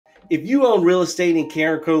If you own real estate in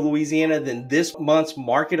Carencro, Louisiana, then this month's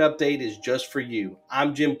market update is just for you.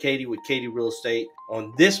 I'm Jim Keaty with Keaty Real Estate.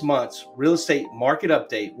 On this month's real estate market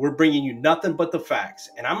update, we're bringing you nothing but the facts,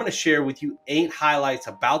 and I'm going to share with you 8 highlights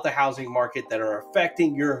about the housing market that are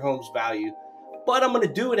affecting your home's value, but I'm going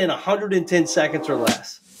to do it in 110 seconds or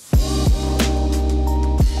less.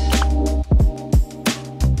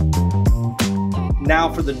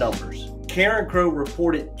 Now for the numbers. Carencro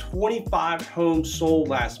reported 25 homes sold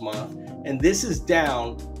last month, and this is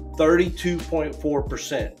down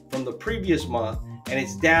 32.4% from the previous month, and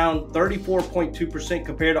it's down 34.2%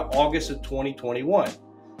 compared to August of 2021.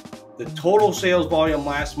 The total sales volume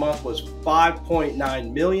last month was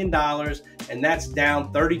 $5.9 million, and that's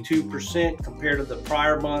down 32% compared to the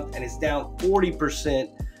prior month, and it's down 40%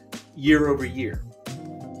 year over year.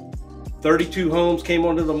 32 homes came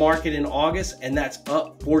onto the market in August, and that's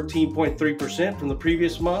up 14.3% from the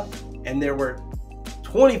previous month. And there were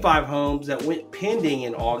 25 homes that went pending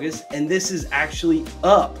in August, and this is actually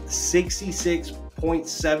up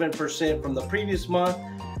 66.7% from the previous month.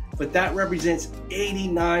 But that represents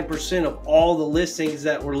 89% of all the listings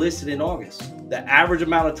that were listed in August. The average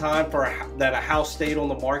amount of time that a house stayed on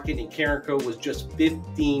the market in Carencro was just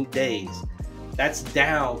 15 days. That's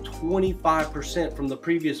down 25% from the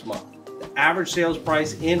previous month. The average sales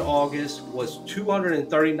price in August was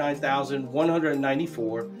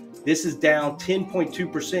 $239,194. This is down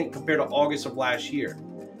 10.2% compared to August of last year.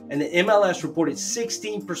 And the MLS reported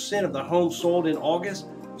 16% of the homes sold in August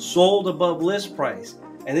sold above list price.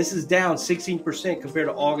 And this is down 16% compared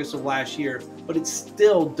to August of last year, but it's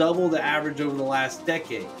still double the average over the last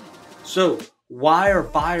decade. So why are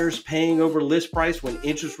buyers paying over list price when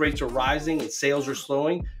interest rates are rising and sales are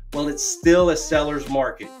slowing? Well, it's still a seller's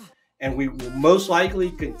market, and we will most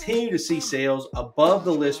likely continue to see sales above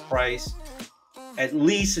the list price at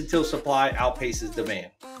least until supply outpaces demand.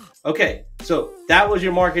 Okay, so that was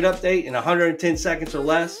your market update in 110 seconds or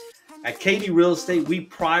less. At Keaty Real Estate, we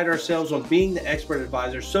pride ourselves on being the expert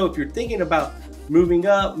advisor. So if you're thinking about moving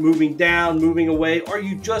up, moving down, moving away, or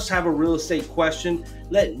you just have a real estate question,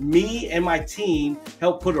 let me and my team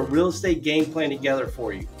help put a real estate game plan together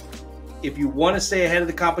for you. If you want to stay ahead of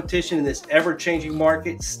the competition in this ever-changing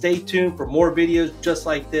market, stay tuned for more videos just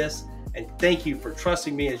like this. And thank you for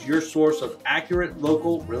trusting me as your source of accurate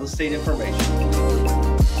local real estate information.